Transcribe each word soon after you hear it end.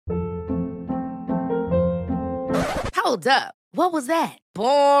Hold up. What was that?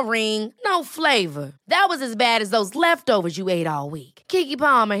 Boring. No flavor. That was as bad as those leftovers you ate all week. Keke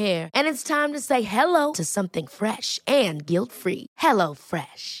Palmer here, and it's time to say hello to something fresh and guilt-free. Hello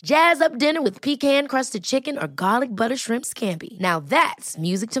Fresh. Jazz up dinner with pecan-crusted chicken or garlic butter shrimp scampi. Now that's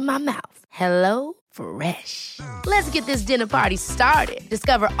music to my mouth. Hello Fresh. Let's get this dinner party started.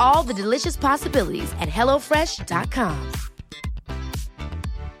 Discover all the delicious possibilities at hellofresh.com.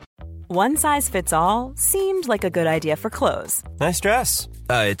 One size fits all seemed like a good idea for clothes. Nice dress.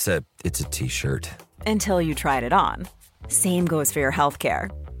 It's a t-shirt. Until you tried it on. Same goes for your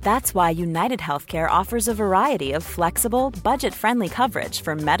healthcare. That's why United Healthcare offers a variety of flexible, budget-friendly coverage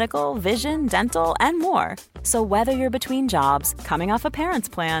for medical, vision, dental, and more. So whether you're between jobs, coming off a parent's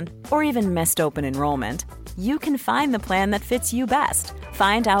plan, or even missed open enrollment, you can find the plan that fits you best.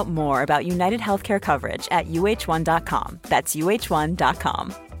 Find out more about United Healthcare coverage at uh1.com. That's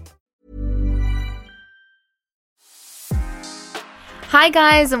uh1.com. Hi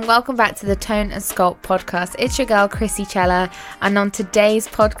guys, and welcome back to the Tone and Sculpt podcast. It's your girl Chrissy Chella, and on today's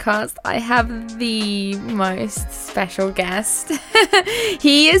podcast I have the most special guest.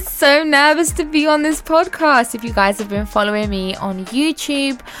 He is so nervous to be on this podcast. If you guys have been following me on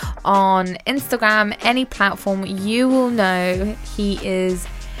YouTube, on Instagram, any platform, you will know he is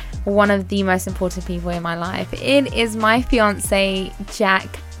one of the most important people in my life. It is my fiance, Jack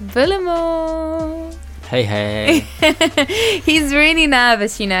Bullimore. Hey. He's really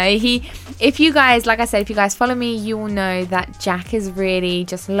nervous, you know. If you guys follow me, you will know that Jack is really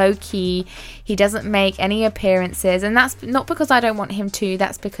just low-key. He doesn't make any appearances, and that's not because I don't want him to.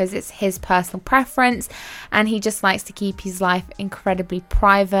 That's because it's his personal preference, and he just likes to keep his life incredibly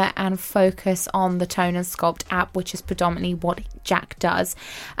private and focus on the Tone and Sculpt app, which is predominantly what Jack does.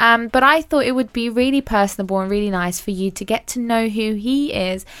 But I thought it would be really personable and really nice for you to get to know who he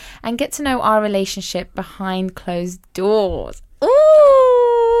is and get to know our relationship behind closed doors.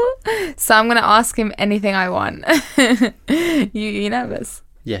 Ooh! So I'm going to ask him anything I want. You nervous?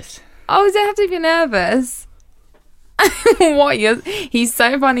 Yes. Oh, does it have to be nervous? What? He's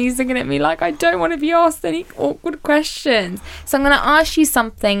so funny. He's looking at me like I don't want to be asked any awkward questions. So I'm going to ask you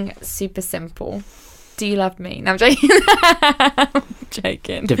something super simple. Do you love me? No, I'm joking. I'm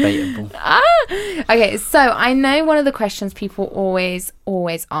joking. Debatable. Okay, so I know one of the questions people always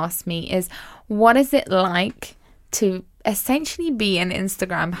ask me is, what is it like to essentially be an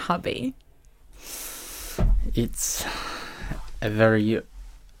Instagram hubby? It's a very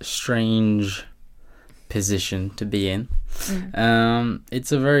strange position to be in.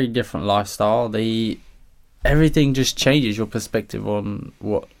 It's a very different lifestyle. Everything just changes your perspective on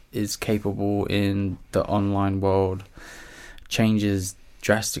what is capable in the online world. Changes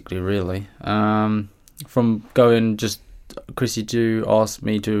drastically, really. From going just Chrissy to ask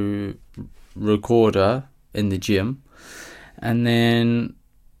me to record her in the gym, and then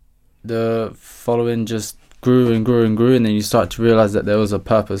the following just grew and grew and grew, and then you start to realize that there was a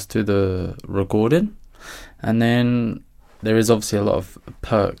purpose to the recording. And then there is obviously a lot of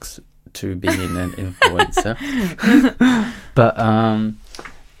perks to being an influencer. But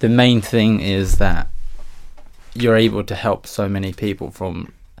the main thing is that you're able to help so many people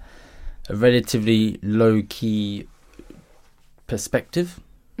from a relatively low-key perspective.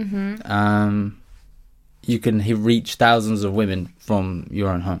 You can reach thousands of women from your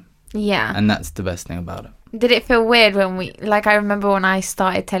own home. Yeah. And that's the best thing about it. Did it feel weird when I remember when I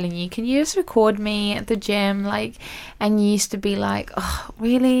started telling you, can you just record me at the gym? And you used to be like, oh,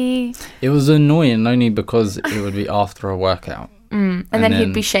 really? It was annoying only because it would be after a workout. And then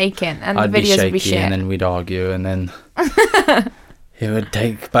he'd be shaking and I'd the videos would be shaky, shit. and then we'd argue, and then it would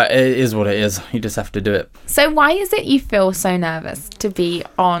take, but it is what it is. You just have to do it. So why is it you feel so nervous to be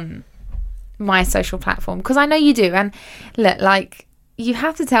on my social platform? Because I know you do. And look, you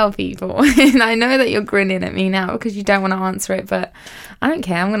have to tell people. And I know that you're grinning at me now because you don't want to answer it, but I don't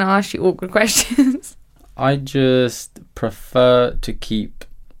care. I'm going to ask you awkward questions. I just prefer to keep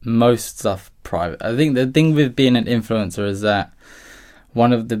most stuff private. I think the thing with being an influencer is that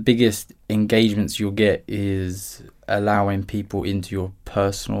one of the biggest engagements you'll get is allowing people into your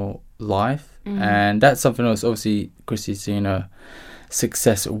personal life. And that's something else, obviously, Chrissy's seen a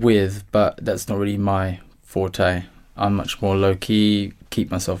success with, but that's not really my forte. I'm much more low-key, keep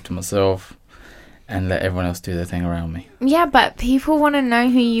myself to myself, and let everyone else do their thing around me. Yeah, but people want to know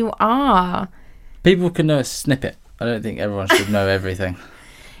who you are. People can know a snippet. I don't think everyone should know everything.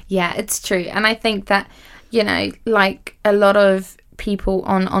 Yeah, it's true. And I think that, a lot of people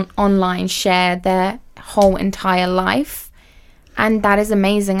on online share their whole entire life, and that is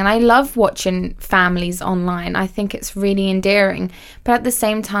amazing. And I love watching families online. I think it's really endearing. But at the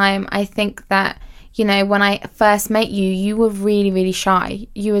same time, I think that, you know, when I first met you, you were really, really shy.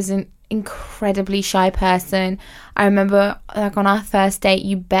 You was an incredibly shy person. I remember, like, on our first date,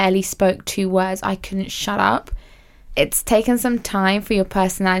 you barely spoke 2 words. I couldn't shut up. It's taken some time for your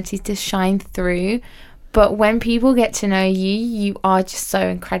personality to shine through, but when people get to know you, you are just so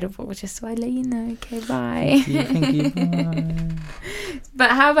incredible. Just so I let you know. Okay, bye. Thank you. Bye.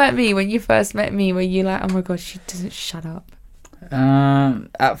 But how about me? When you first met me, were you like, oh my god, she doesn't shut up?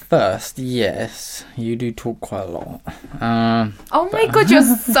 At first, yes, you do talk quite a lot. Oh my god, you're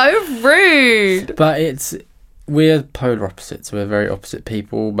so rude. But we're polar opposites. We're very opposite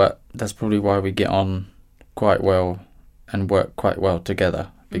people, but that's probably why we get on quite well and work quite well together,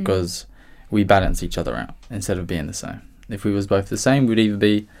 because we balance each other out instead of being the same. If we was both the same, we'd either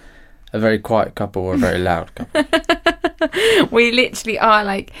be a very quiet couple or a very loud couple. We literally are.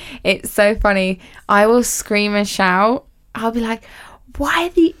 Like, it's so funny. I will scream and shout. I'll be like, why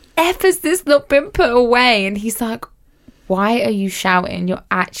the F has this not been put away? And he's like, why are you shouting? You're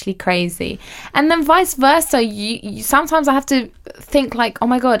actually crazy. And then vice versa. You sometimes I have to think like, oh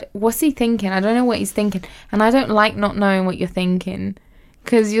my god, what's he thinking? I don't know what he's thinking. And I don't like not knowing what you're thinking,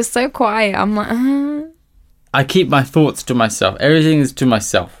 because you're so quiet. I'm like, I keep my thoughts to myself. Everything is to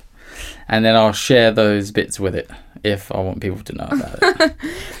myself. And then I'll share those bits with it if I want people to know about it.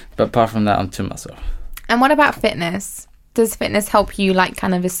 But apart from that, I'm to myself. And what about fitness? Does fitness help you, like,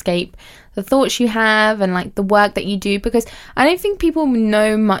 kind of escape the thoughts you have and, like, the work that you do? Because I don't think people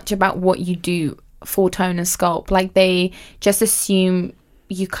know much about what you do for Tone and Sculpt. Like, they just assume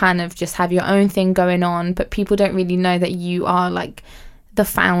you kind of just have your own thing going on, but people don't really know that you are, like, the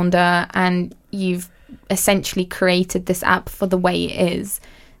founder and you've essentially created this app for the way it is.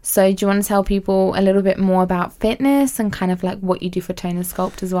 So do you want to tell people a little bit more about fitness and kind of like what you do for Tone and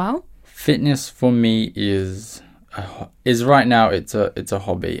Sculpt as well? Fitness for me is right now it's a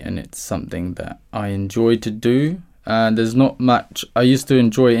hobby, and it's something that I enjoy to do. There's not much I used to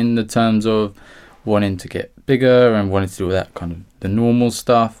enjoy in the terms of wanting to get bigger and wanting to do that kind of the normal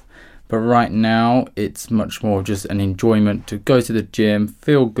stuff, but right now it's much more just an enjoyment to go to the gym,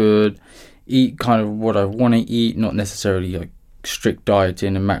 feel good, eat kind of what I want to eat, not necessarily like strict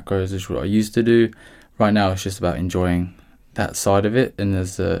dieting and macros is what I used to do. Right now it's just about enjoying that side of it, and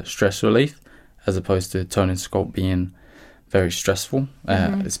there's a stress relief, as opposed to Tone and Sculpt being very stressful,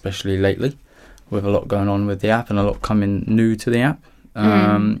 especially lately, with a lot going on with the app and a lot coming new to the app.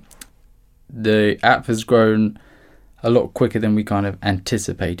 The app has grown a lot quicker than we kind of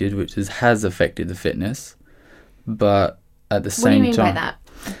anticipated, which has affected the fitness. But at the same time... What do you mean by that?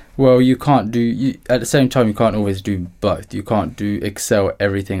 Well, you can't at the same time, you can't always do both. You can't excel at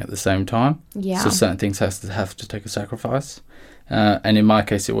everything at the same time. Yeah. So certain things have to take a sacrifice. And in my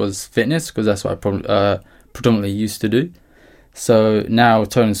case, it was fitness, because that's what I predominantly used to do. So now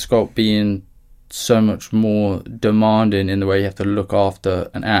Tone and Sculpt being so much more demanding in the way you have to look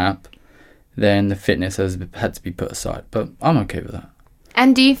after an app, then the fitness has had to be put aside. But I'm okay with that.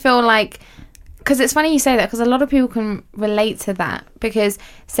 And do you feel like... Because it's funny you say that, because a lot of people can relate to that. Because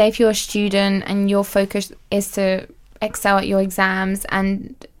say if you're a student and your focus is to excel at your exams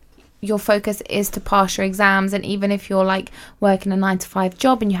and your focus is to pass your exams, and even if you're like working a 9-to-5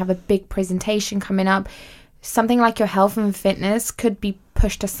 job and you have a big presentation coming up, something like your health and fitness could be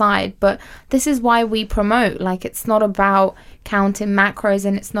pushed aside. But this is why we promote, like, it's not about counting macros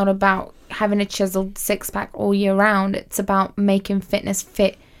and it's not about having a chiseled six-pack all year round. It's about making fitness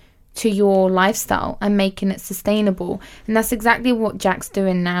fit to your lifestyle and making it sustainable. And that's exactly what Jack's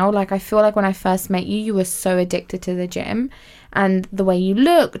doing now. Like, I feel like when I first met you, you were so addicted to the gym and the way you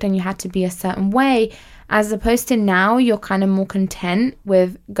looked, and you had to be a certain way, as opposed to now you're kind of more content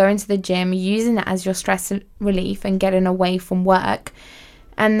with going to the gym, using it as your stress relief and getting away from work,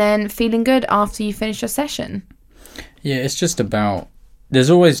 and then feeling good after you finish your session. Yeah, it's just about, there's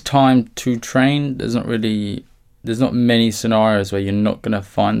always time to train. There's not many scenarios where you're not going to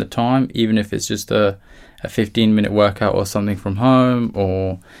find the time, even if it's just a 15-minute workout or something from home,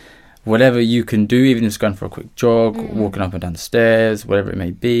 or whatever you can do, even if it's going for a quick jog, walking up and down the stairs, whatever it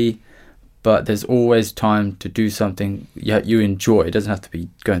may be. But there's always time to do something you enjoy. It doesn't have to be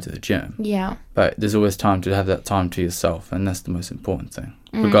going to the gym. Yeah. But there's always time to have that time to yourself, and that's the most important thing,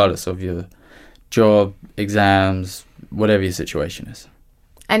 regardless of your job, exams, whatever your situation is.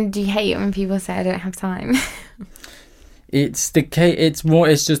 And do you hate it when people say I don't have time? It's the case.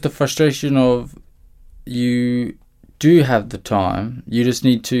 It's just the frustration of, you do have the time. You just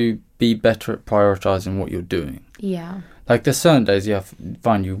need to be better at prioritizing what you're doing. Yeah. Like, there's certain days you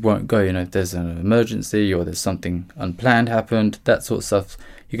find you won't go. You know, if there's an emergency or there's something unplanned happened, that sort of stuff,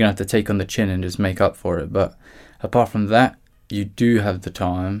 you're gonna have to take on the chin and just make up for it. But apart from that, you do have the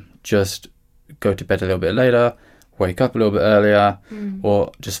time. Just go to bed a little bit later, wake up a little bit earlier,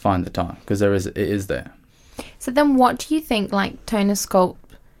 or just find the time, because it is there. So then what do you think, like, Toner Sculpt,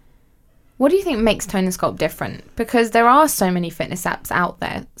 what do you think makes Toner Sculpt different? Because there are so many fitness apps out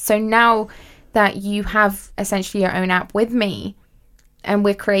there. So now that you have essentially your own app with me, and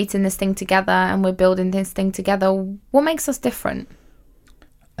we're creating this thing together, and we're building this thing together, what makes us different?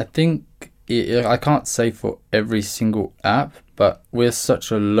 I think, I can't say for every single app, but we're such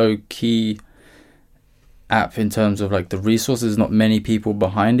a low-key app in terms of like the resources, not many people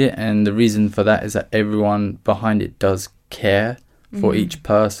behind it, and the reason for that is that everyone behind it does care for each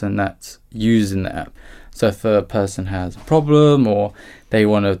person that's using the app. So if a person has a problem, or they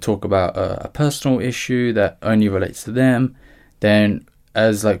want to talk about a personal issue that only relates to them, then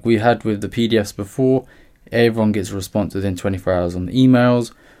as like we had with the PDFs before, everyone gets a response within 24 hours on the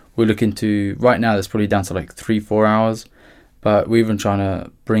emails. We're looking to, right now that's probably down to like 3-4 hours, but we're even trying to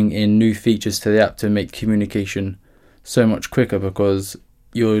bring in new features to the app to make communication so much quicker, because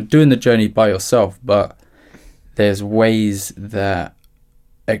you're doing the journey by yourself, but there's ways that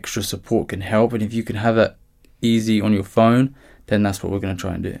extra support can help, and if you can have that easy on your phone, then that's what we're going to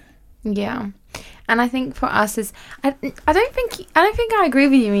try and do. Yeah. And I think for us is, I don't think I agree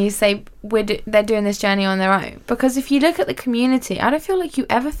with you when you say they're doing this journey on their own, because if you look at the community, I don't feel like you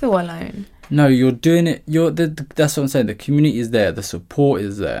ever feel alone. No, you're doing it. That's what I'm saying. The community is there, the support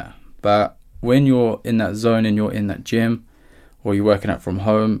is there, but when you're in that zone and you're in that gym, or you're working out from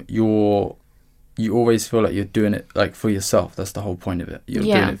home, you always feel like you're doing it like for yourself. That's the whole point of it. You're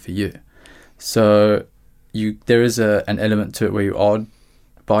doing it for you. So there is an element to it where you are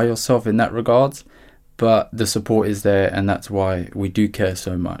by yourself in that regards, but the support is there, and that's why we do care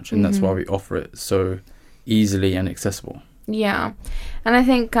so much, and that's why we offer it so easily and accessible. Yeah. And I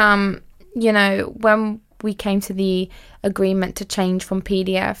think when we came to the agreement to change from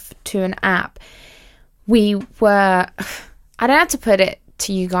PDF to an app, we were, I don't have to put it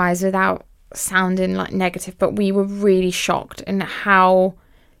to you guys without sounding like negative, but we were really shocked in how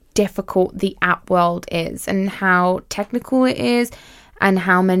difficult the app world is, and how technical it is, and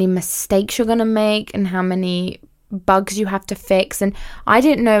how many mistakes you're going to make, and how many bugs you have to fix. And I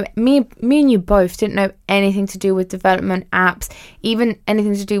didn't know, me and you both didn't know anything to do with development apps, even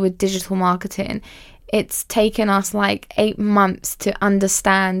anything to do with digital marketing. It's taken us like 8 months to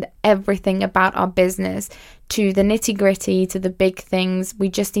understand everything about our business, to the nitty gritty, to the big things. We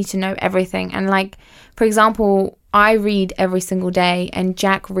just need to know everything. And like, for example, I read every single day, and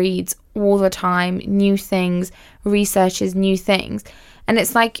Jack reads all the time, new things, researches new things. And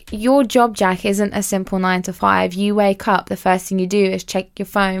it's like, your job, Jack, isn't a simple 9 to 5. You wake up, the first thing you do is check your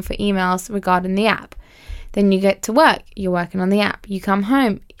phone for emails regarding the app. Then you get to work, you're working on the app. You come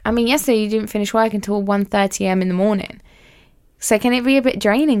home. I mean, yesterday you didn't finish work until 1:30 a.m. in the morning. So can it be a bit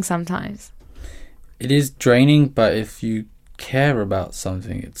draining sometimes? It is draining, but if you care about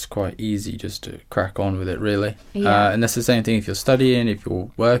something, it's quite easy just to crack on with it, really. Yeah. And that's the same thing if you're studying, if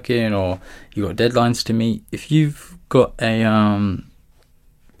you're working, or you've got deadlines to meet. If you've got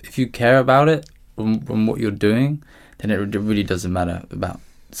if you care about it from what you're doing, then it really doesn't matter about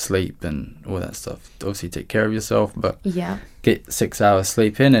sleep and all that stuff. Obviously take care of yourself, but get 6 hours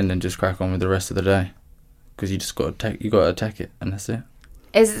sleep in, and then just crack on with the rest of the day, because you just got to attack it, and that's it.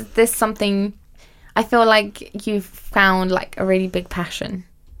 Is this something, I feel like you've found like a really big passion?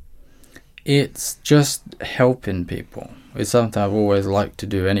 It's just helping people. It's something I've always liked to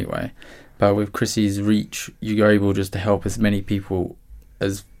do anyway, but with Chrissy's reach, you're able just to help as many people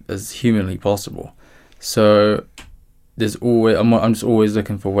as humanly possible. So there's always, I'm just always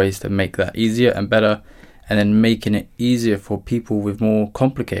looking for ways to make that easier and better, and then making it easier for people with more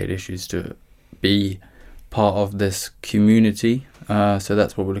complicated issues to be part of this community. So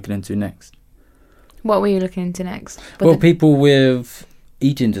that's what we're looking into next. What were you looking into next? People with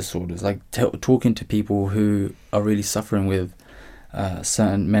eating disorders, like talking to people who are really suffering with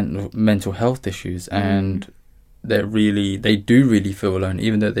certain mental health issues, and they do really feel alone,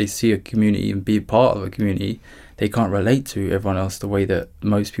 even though they see a community and be part of a community. They can't relate to everyone else the way that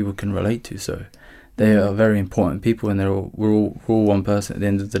most people can relate to. So they are very important people, and we're all one person at the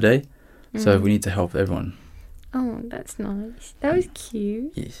end of the day. So we need to help everyone. Oh, that's nice. That was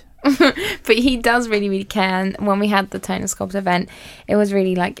cute. Yes. But he does really, really care. And when we had the Toner Sculpt event, it was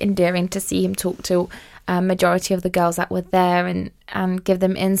really like endearing to see him talk to a majority of the girls that were there, and give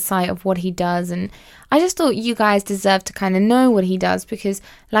them insight of what he does. And I just thought you guys deserve to kind of know what he does, because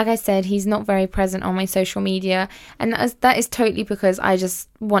like I said, he's not very present on my social media, and that is totally because I just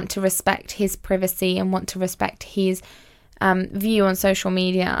want to respect his privacy and want to respect his view on social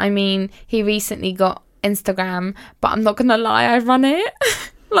media. I mean, he recently got Instagram, but I'm not gonna lie, I run it.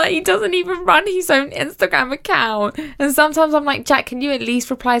 Like, he doesn't even run his own Instagram account. And sometimes I'm like, Jack, can you at least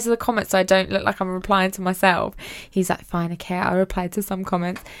reply to the comments so I don't look like I'm replying to myself? He's like, fine, okay, I'll reply to some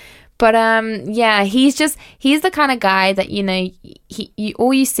comments. But yeah, he's the kind of guy that, you know, he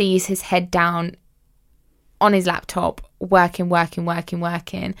all you see is his head down on his laptop, working.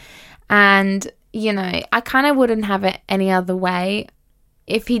 And, you know, I kind of wouldn't have it any other way.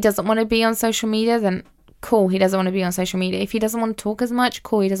 If he doesn't want to be on social media, then cool, he doesn't want to be on social media. If he doesn't want to talk as much,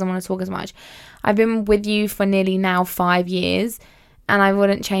 cool, he doesn't want to talk as much. I've been with you for nearly now 5 years, and I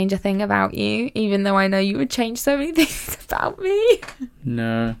wouldn't change a thing about you, even though I know you would change so many things about me.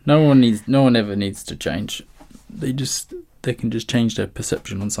 No one ever needs to change. They can just change their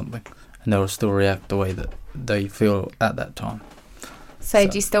perception on something, and they'll still react the way that they feel at that time. So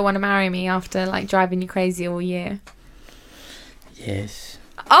do you still want to marry me after like driving you crazy all year? Yes.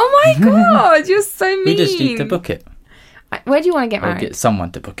 Oh my God, you're so mean. We just need to book it. Where do you want to get married? Or get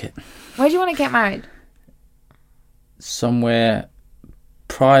someone to book it. Where do you want to get married? Somewhere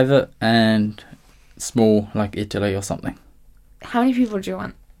private and small, like Italy or something. How many people do you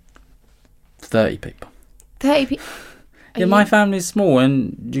want? 30 people. 30 people? Yeah, my family's small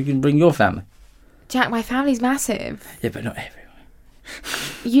and you can bring your family. Jack, my family's massive. Yeah, but not everyone.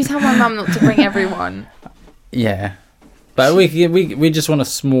 You tell my mum not to bring everyone. Yeah. But we just want a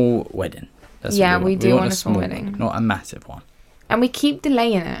small wedding. That's what we do want a small wedding. Not a massive one. And we keep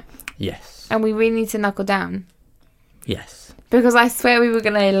delaying it. Yes. And we really need to knuckle down. Yes. Because I swear we were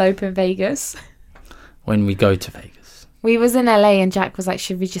going to elope in Vegas. When we go to Vegas. We was in LA and Jack was like,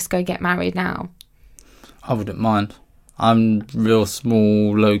 should we just go get married now? I wouldn't mind. I'm real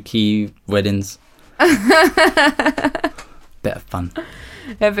small, low-key weddings. Bit of fun.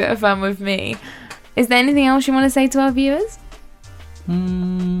 A bit of fun with me. Is there anything else you want to say to our viewers?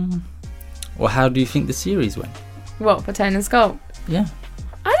 Well, how do you think the series went? What, for Tone and Sculpt? Yeah.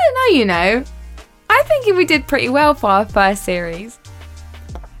 I don't know, you know. I think we did pretty well for our first series.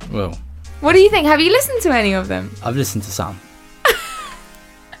 Well. What do you think? Have you listened to any of them? I've listened to some.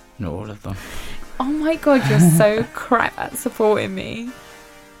 Not all of them. Oh my God, you're so crap at supporting me.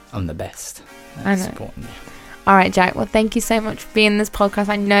 I'm the best at I know. supporting you. All right, Jack. Well, thank you so much for being in this podcast.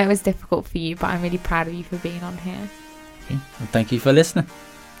 I know it was difficult for you, but I'm really proud of you for being on here. Okay. Well, thank you for listening.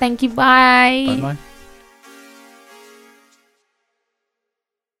 Thank you. Bye. Bye-bye.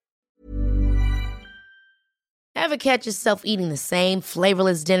 Ever catch yourself eating the same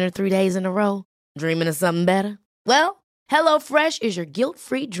flavorless dinner 3 days in a row? Dreaming of something better? Well, HelloFresh is your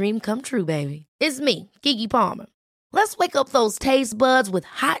guilt-free dream come true, baby. It's me, Keke Palmer. Let's wake up those taste buds with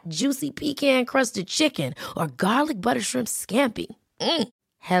hot, juicy pecan-crusted chicken or garlic butter shrimp scampi.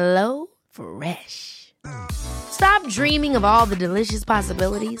 Hello Fresh. Stop dreaming of all the delicious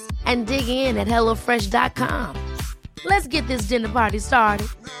possibilities and dig in at HelloFresh.com. Let's get this dinner party started.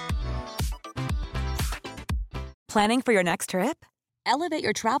 Planning for your next trip? Elevate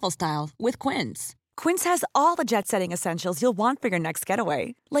your travel style with Quince. Quince has all the jet-setting essentials you'll want for your next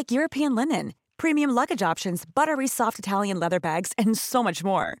getaway, like European linen, premium luggage options, buttery soft Italian leather bags, and so much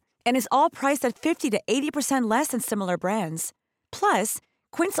more. And is all priced at 50 to 80% less than similar brands. Plus,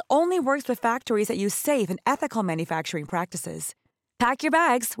 Quince only works with factories that use safe and ethical manufacturing practices. Pack your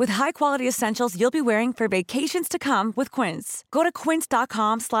bags with high-quality essentials you'll be wearing for vacations to come with Quince. Go to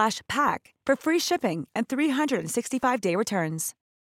quince.com/pack for free shipping and 365-day returns.